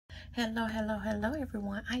Hello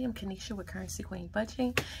everyone. I am Kanisha with Currency Queen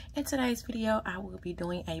Budgeting. In today's video, I will be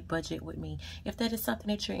doing a budget with me. If that is something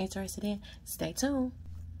that you're interested in, stay tuned.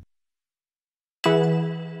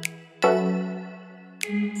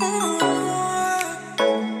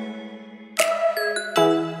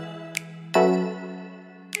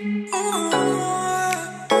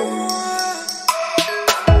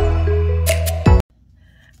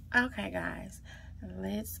 Okay guys,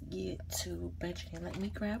 let's get to budgeting. Let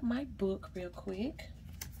me grab my book real quick.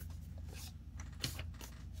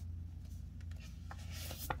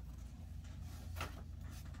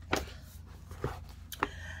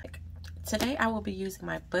 Today I will be using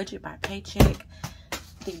my budget by Paycheck,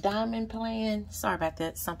 the diamond plan. Sorry about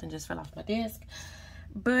that, something just fell off my desk.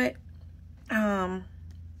 But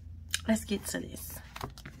let's get to this.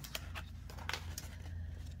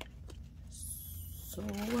 So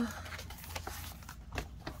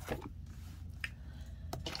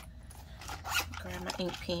grab my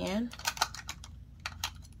ink pen.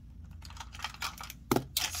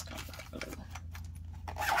 Let's go with blue.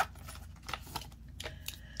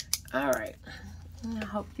 All right, I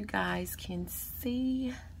hope you guys can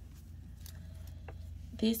see.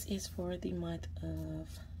 This is for the month of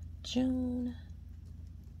June.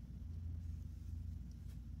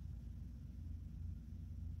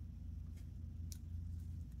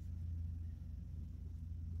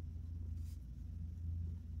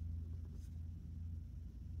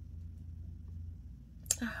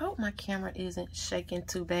 I hope my camera isn't shaking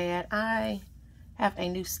too bad. I have a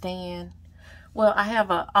new stand. Well, I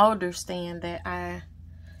have an older stand that I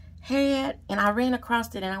had, and I ran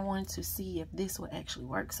across it, and I wanted to see if this would actually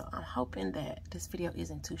work. So I'm hoping that this video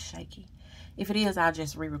isn't too shaky. If it is, I'll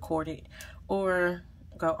just re-record it or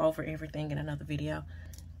go over everything in another video.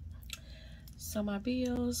 So my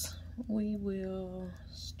bills, we will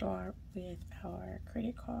start with our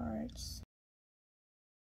credit cards.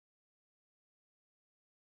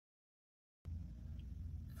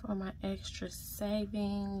 For my extra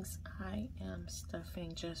savings, I am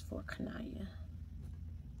stuffing just for Kanaya.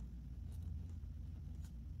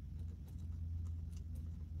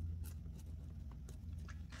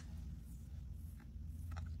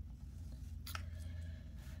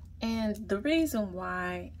 And the reason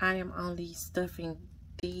why I am only stuffing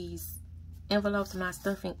these envelopes, I'm not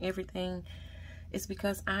stuffing everything, is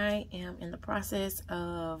because I am in the process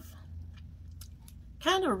of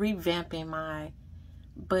kind of revamping my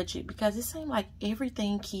budget, because it seems like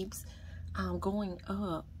everything keeps going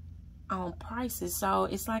up on prices. So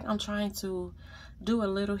it's like I'm trying to do a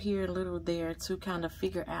little here, a little there to kind of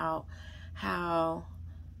figure out how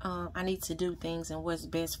I need to do things and what's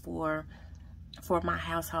best for my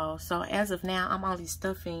household. So as of now, I'm only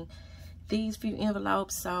stuffing these few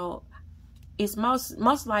envelopes. So it's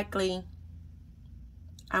most likely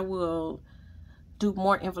I will do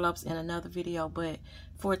more envelopes in another video, but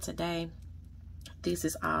for today, this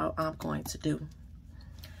is all I'm going to do.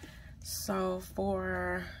 So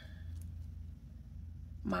for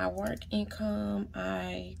my work income,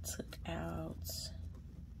 I took out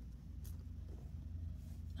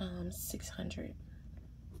 $600.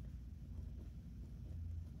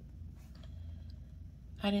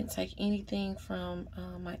 I didn't take anything from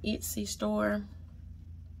my Etsy store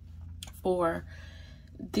for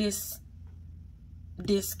this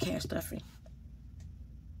cash stuffing.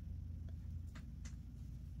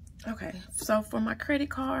 Okay, so for my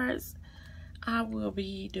credit cards, I will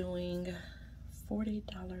be doing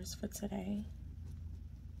 $40 for today.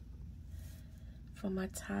 For my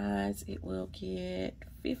Tides, it will get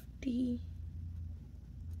 $50.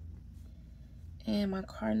 And my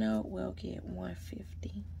car note will get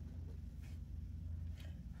 $150.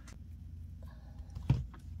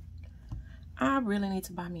 I really need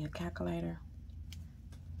to buy me a calculator.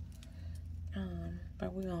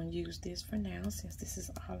 But we're going to use this for now since this is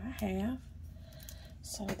all I have.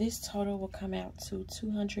 So this total will come out to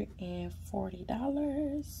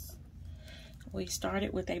 $240. We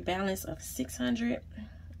started with a balance of $600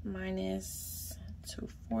 minus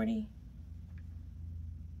 $240.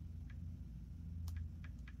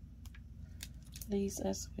 Leaves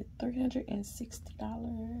us with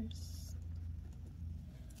 $360.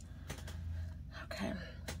 Okay.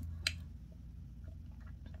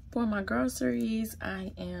 For my groceries,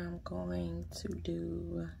 I am going to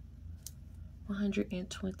do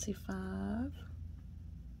 $125.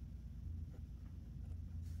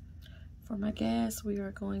 For my gas, we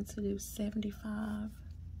are going to do $75.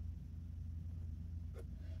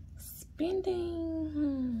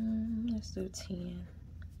 Spending, let's do $10.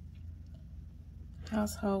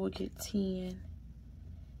 Household will get $10.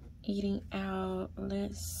 Eating out,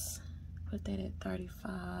 let's put that at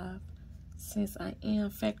 35. Since I am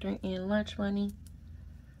factoring in lunch money,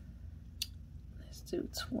 let's do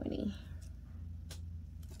 20.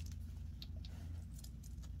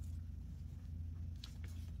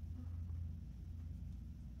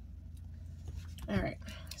 All right,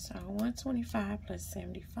 so 125 plus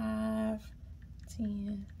 75,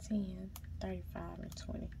 10, 10, 35, and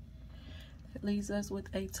 20. That leaves us with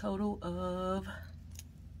a total of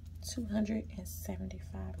 $275.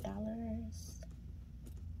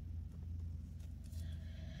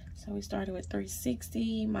 So we started with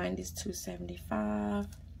 360 minus 275,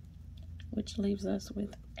 which leaves us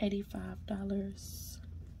with $85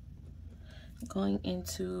 going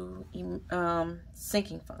into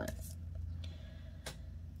sinking funds.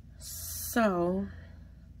 So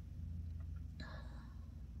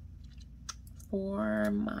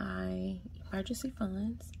for my emergency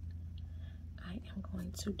funds, I am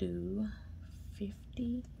going to do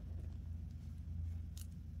 50.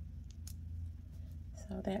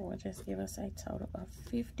 So that will just give us a total of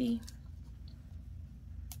 50.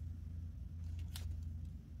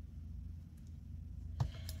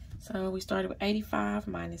 So we started with 85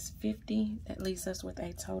 minus 50. That leaves us with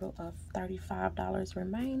a total of $35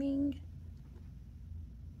 remaining.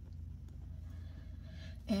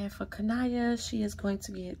 And for Kanaya, she is going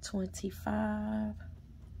to get 25.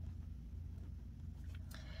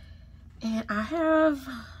 And I have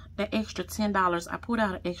an extra $10. I pulled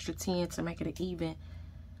out an extra 10 to make it an even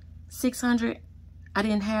 600. I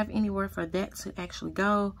didn't have anywhere for that to actually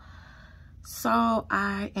go. So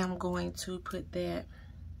I am going to put that,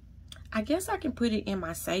 I guess I can put it in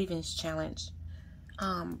my savings challenge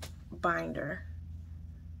binder.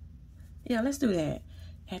 Yeah, let's do that.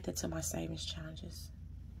 Add that to my savings challenges.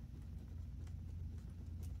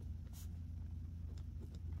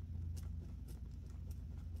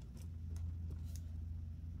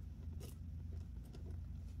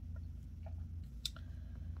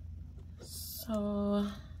 So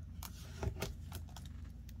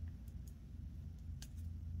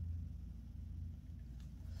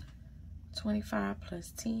 25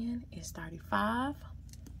 plus 10 is 35.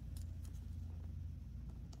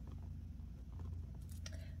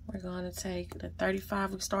 We're going to take the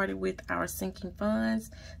 35 we started with our sinking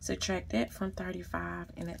funds, subtract that from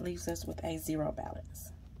 35, and that leaves us with a zero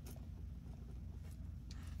balance.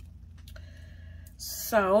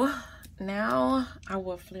 So now I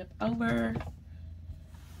will flip over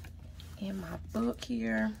in my book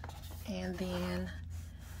here, and then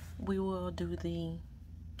we will do the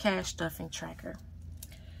cash stuffing tracker.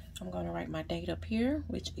 I'm going to write my date up here,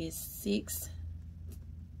 which is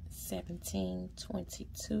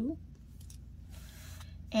 6/17/22,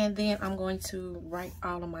 and then I'm going to write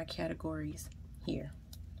all of my categories here.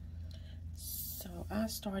 So I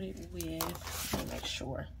started with, let me make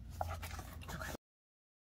sure. Okay.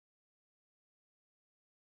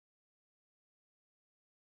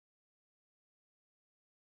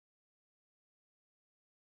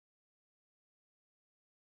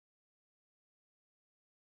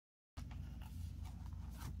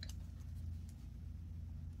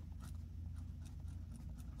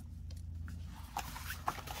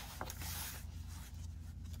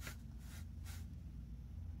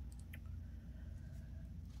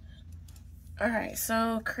 All right,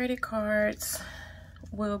 so credit cards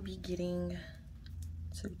will be getting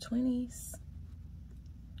 2 20s.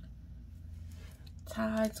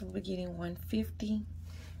 Tides will be getting 150.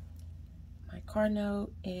 My car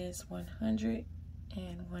note is 100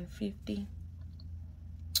 and 150.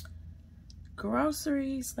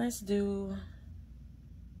 Groceries, let's do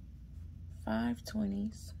 5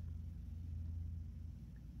 20s,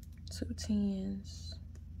 2 10s,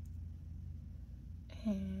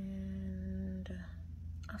 and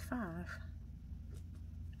a 5.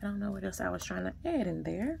 I don't know what else I was trying to add in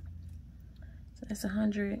there. So that's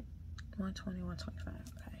 100, 120, 125.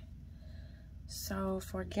 Okay. So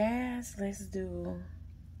for gas, let's do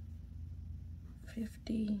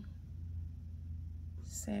 50,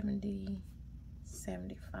 70,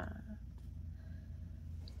 75.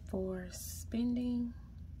 For spending,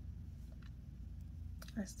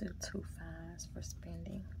 let's do 2 5s for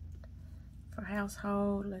spending. For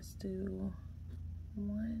household, let's do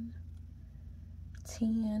 1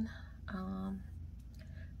 10.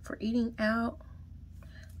 For eating out,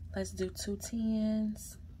 let's do 2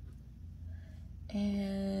 10s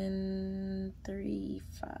and 3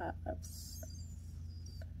 5s.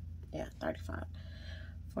 Yeah, 35.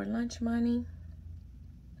 For lunch money,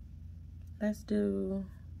 let's do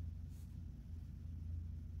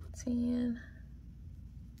 10,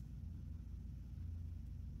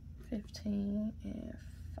 15, and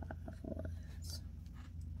 5 ones.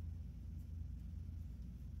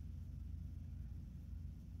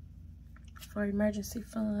 For emergency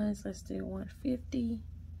funds, let's do 150.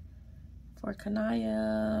 For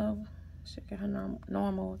Kanaya, she'll get her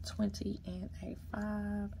normal 20 and a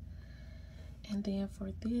 5. And then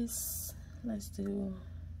for this, let's do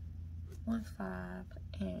 1, 5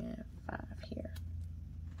 and 5 here.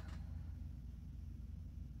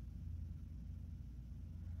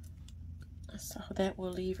 So that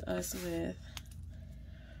will leave us with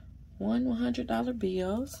 $100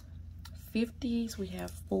 bills. 50s we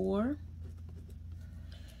have 4.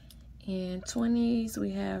 And 20s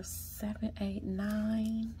we have 7, 8,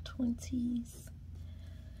 9 20s.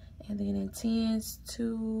 And then in 10s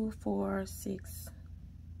 2, 4, 6.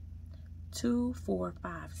 2, 4,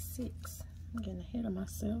 5, 6. I'm getting ahead of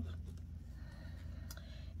myself.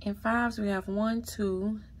 In 5s we have 1,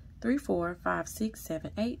 2, 3, 4, 5, 6,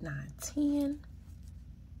 7, 8, 9, 10.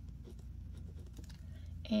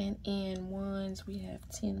 And in 1s we have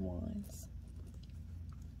 10 1s.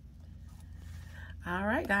 All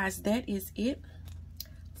right, guys, that is it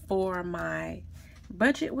for my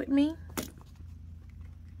budget with me.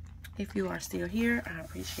 If you are still here, I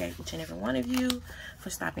appreciate each and every one of you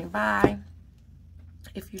for stopping by.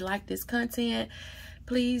 If you like this content,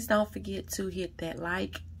 please don't forget to hit that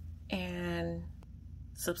like and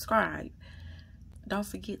subscribe. Don't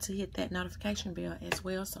forget to hit that notification bell as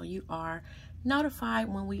well so you are notified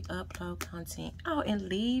when we upload content. Oh, and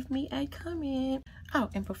leave me a comment. Oh,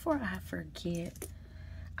 and before I forget,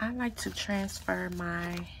 I like to transfer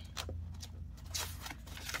my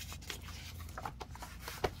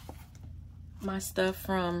stuff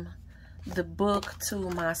from the book to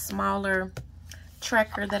my smaller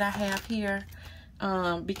tracker that I have here,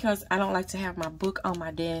 because I don't like to have my book on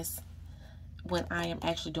my desk when I am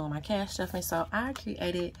actually doing my cash stuffing. So I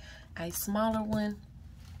created a smaller one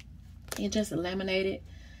and just laminated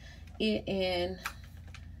it, and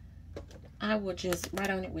I will just write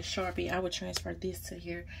on it with Sharpie. I will transfer this to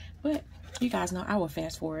here, but you guys know I will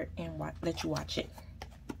fast forward and let you watch it.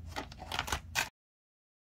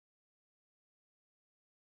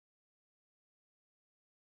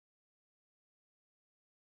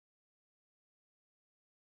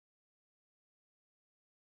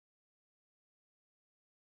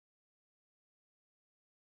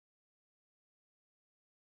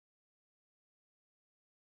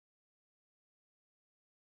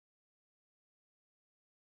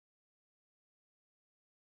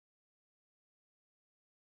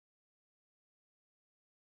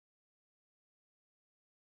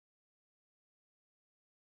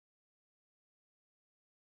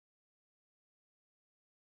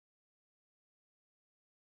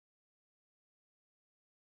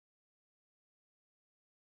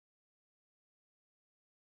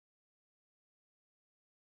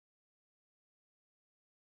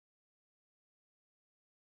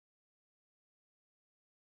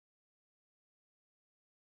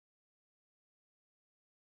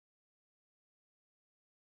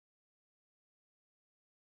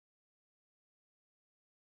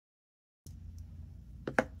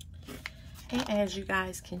 And as you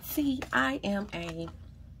guys can see, I am a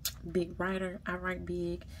big writer. I write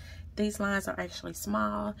big. These lines are actually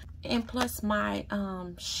small, and plus my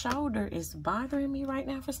shoulder is bothering me right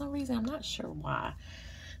now for some reason. I'm not sure why.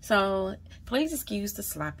 So please excuse the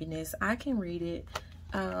sloppiness. I can read it,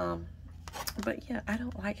 but yeah, I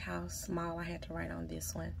don't like how small I had to write on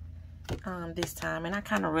this one this time, and I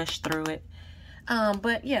kind of rushed through it.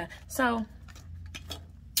 But yeah, so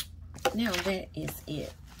now that is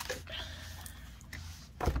it.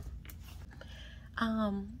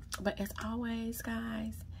 But as always,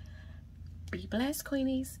 guys, be blessed,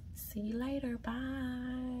 Queenies. See you later.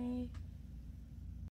 Bye.